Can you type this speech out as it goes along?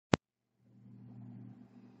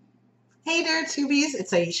Hey there, Tubies.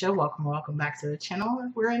 It's Aisha. Welcome back to the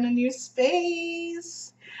channel. We're in a new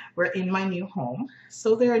space. We're in my new home.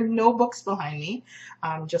 So there are no books behind me,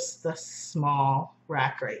 just the small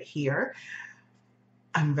rack right here.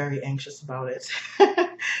 I'm very anxious about it.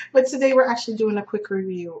 But today we're actually doing a quick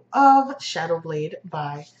review of Shadow Blade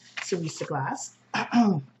by Seressia Glass.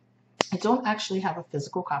 I don't actually have a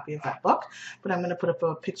physical copy of that book, but I'm going to put up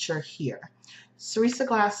a picture here. Seressia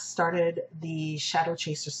Glass started the Shadow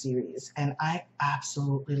Chaser series, and I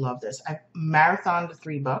absolutely love this. I've marathoned the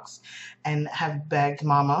 3 books and have begged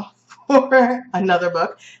Mama for another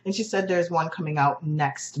book, and she said there's one coming out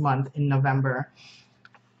next month in November.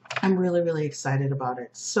 I'm really excited about it.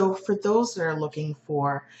 So for those that are looking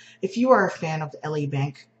for, if you are a fan of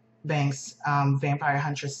the Banks Vampire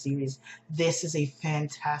Huntress series, this is a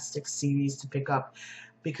fantastic series to pick up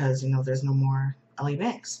because, there's no more LA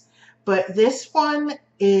Banks. But this one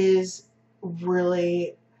is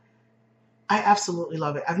really, I absolutely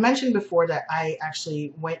love it. I've mentioned before that I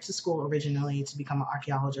actually went to school originally to become an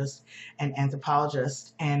archaeologist and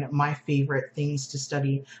anthropologist, and my favorite things to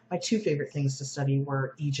study, my 2 favorite things to study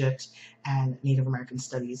were Egypt and Native American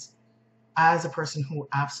studies. As a person who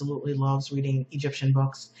absolutely loves reading Egyptian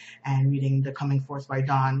books and reading The Coming Forth by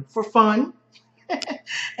Dawn for fun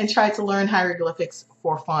and tried to learn hieroglyphics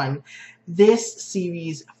for fun, this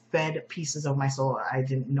series fed pieces of my soul I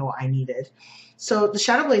didn't know I needed. So the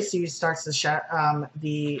Shadow Blade series starts the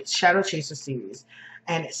Shadow Chaser series,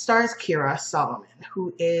 and it stars Kira Solomon,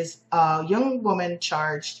 who is a young woman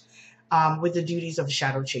charged with the duties of a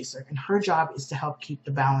shadow chaser. And her job is to help keep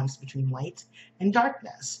the balance between light and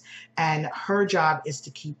darkness. And her job is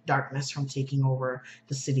to keep darkness from taking over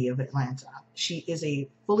the city of Atlanta. She is a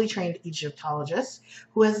fully trained Egyptologist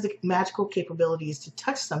who has the magical capabilities to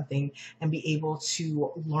touch something and be able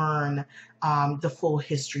to learn the full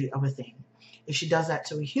history of a thing. If she does that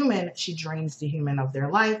to a human, she drains the human of their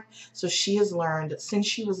life. So she has learned since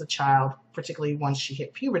she was a child, particularly once she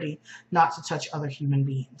hit puberty, not to touch other human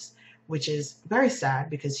beings, which is very sad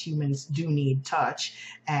because humans do need touch,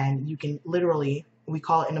 and you can literally, we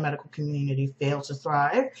call it in the medical community, fail to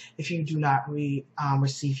thrive if you do not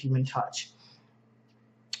receive human touch.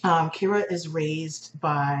 Kira is raised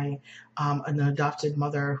by an adopted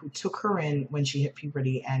mother who took her in when she hit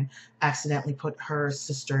puberty and accidentally put her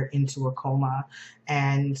sister into a coma,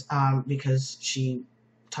 and because she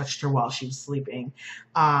touched her while she was sleeping.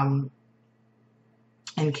 And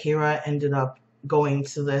Kira ended up going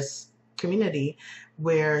to this community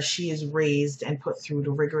where she is raised and put through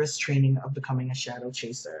the rigorous training of becoming a shadow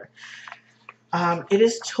chaser. It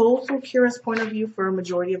is told from Kira's point of view for a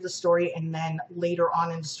majority of the story, and then later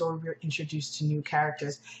on in the story we're introduced to new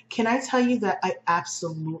characters. Can I tell you that I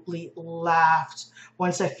absolutely laughed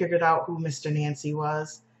once I figured out who Mr. Nancy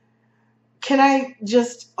was? Can I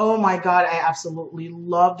just, oh my God, I absolutely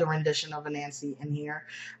love the rendition of Anansi in here.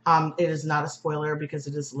 It is not a spoiler because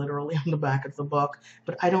it is literally on the back of the book,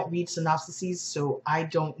 but I don't read synopsises, so I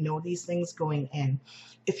don't know these things going in.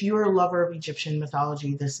 If you're a lover of Egyptian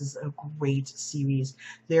mythology, this is a great series.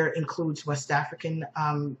 There includes West African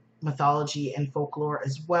mythology and folklore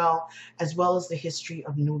as well as the history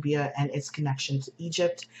of Nubia and its connection to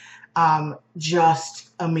Egypt. Just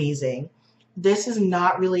amazing. This is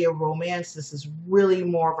not really a romance. This is really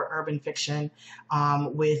more of an urban fiction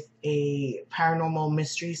with a paranormal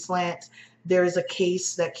mystery slant. There is a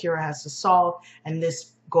case that Kira has to solve, and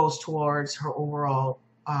this goes towards her overall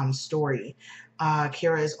story.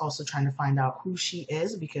 Kira is also trying to find out who she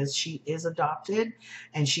is because she is adopted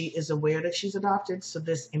and she is aware that she's adopted. So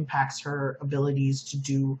this impacts her abilities to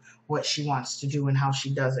do what she wants to do and how she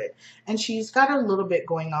does it. And she's got a little bit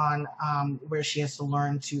going on where she has to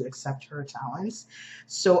learn to accept her talents.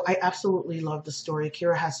 So I absolutely love the story.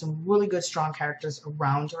 Kira has some really good, strong characters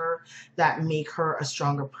around her that make her a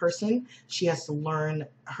stronger person. She has to learn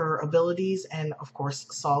her abilities and, of course,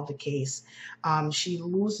 solve the case. She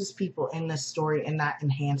loses people in this story, and that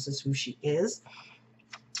enhances who she is.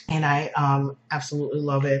 And I absolutely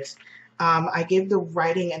love it. I gave the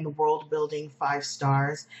writing and the world building 5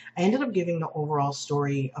 stars. I ended up giving the overall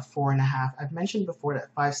story a 4.5. I've mentioned before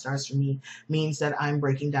that 5 stars for me means that I'm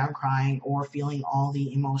breaking down crying or feeling all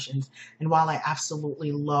the emotions. And while I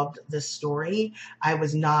absolutely loved this story, I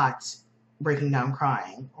was not breaking down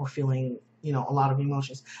crying or feeling a lot of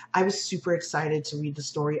emotions. I was super excited to read the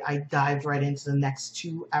story. I dived right into the next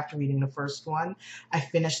 2 after reading the first one. I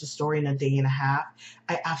finished the story in a day and a half.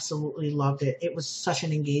 I absolutely loved it. It was such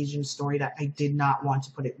an engaging story that I did not want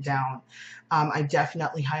to put it down. I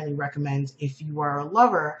definitely highly recommend, if you are a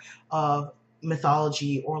lover of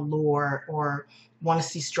mythology or lore, or want to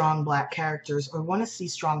see strong Black characters, or want to see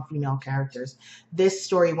strong female characters. This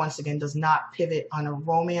story, once again, does not pivot on a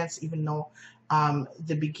romance, even though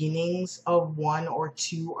the beginnings of one or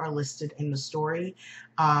two are listed in the story.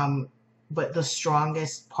 But the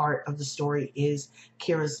strongest part of the story is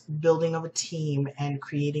Kira's building of a team and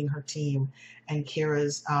creating her team, and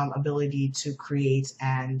Kira's ability to create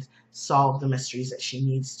and solve the mysteries that she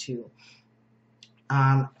needs to.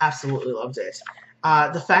 Absolutely loved it.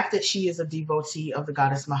 The fact that she is a devotee of the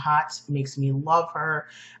goddess Mahat makes me love her.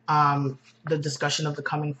 The discussion of the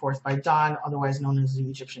coming forth by dawn, otherwise known as the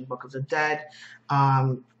Egyptian Book of the Dead.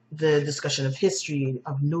 The discussion of history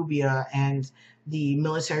of Nubia and the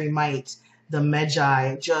military might, the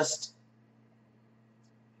Magi, just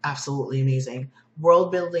absolutely amazing.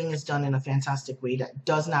 World building is done in a fantastic way that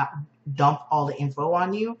does not dump all the info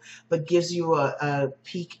on you, but gives you a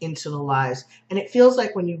peek into the lives. And it feels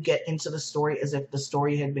like when you get into the story as if the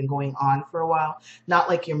story had been going on for a while. Not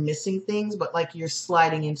like you're missing things, but like you're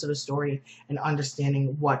sliding into the story and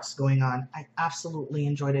understanding what's going on. I absolutely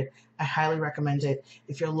enjoyed it. I highly recommend it.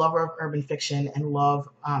 If you're a lover of urban fiction and love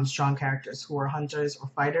strong characters who are hunters or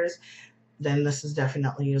fighters, then this is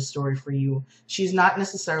definitely a story for you. She's not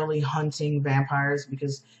necessarily hunting vampires,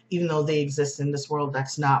 because even though they exist in this world,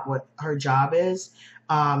 that's not what her job is.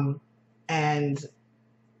 And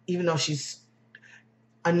even though she's...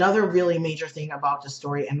 Another really major thing about the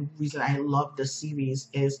story, and reason I love this series,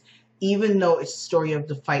 is even though it's a story of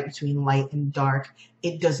the fight between light and dark,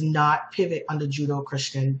 it does not pivot on the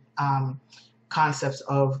Judeo-Christian concepts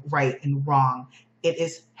of right and wrong. It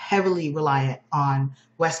is heavily reliant on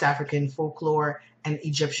West African folklore and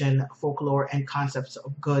Egyptian folklore and concepts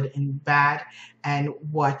of good and bad, and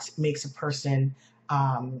what makes a person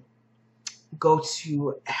go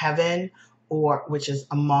to heaven, or which is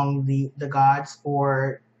among the gods,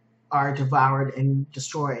 or are devoured and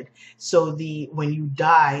destroyed. So when you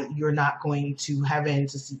die, you're not going to heaven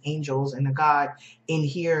to see angels and a god. In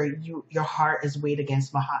here, your heart is weighed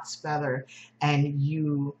against Mahat's feather, and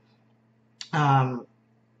you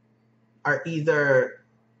are either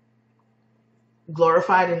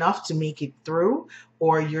glorified enough to make it through,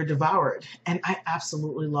 or you're devoured. And I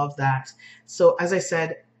absolutely love that. So as I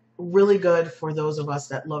said, really good for those of us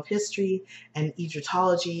that love history and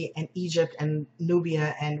Egyptology and Egypt and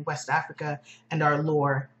Nubia and West Africa and our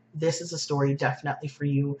lore. This is a story definitely for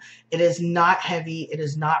you. It is not heavy. It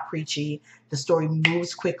is not preachy. The story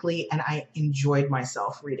moves quickly, and I enjoyed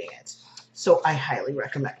myself reading it. So I highly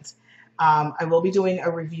recommend. I will be doing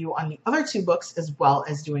a review on the other 2 books, as well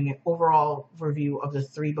as doing an overall review of the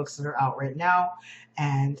 3 books that are out right now.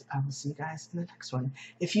 And I will see you guys in the next one.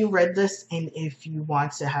 If you read this and if you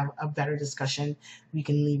want to have a better discussion, you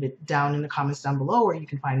can leave it down in the comments down below, or you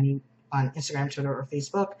can find me on Instagram, Twitter, or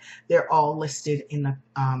Facebook. They're all listed in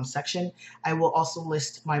the section. I will also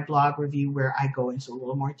list my blog review where I go into a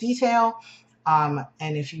little more detail. And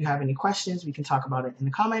if you have any questions, we can talk about it in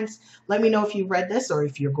the comments. Let me know if you read this or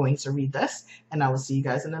if you're going to read this, and I will see you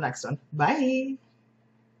guys in the next one. Bye.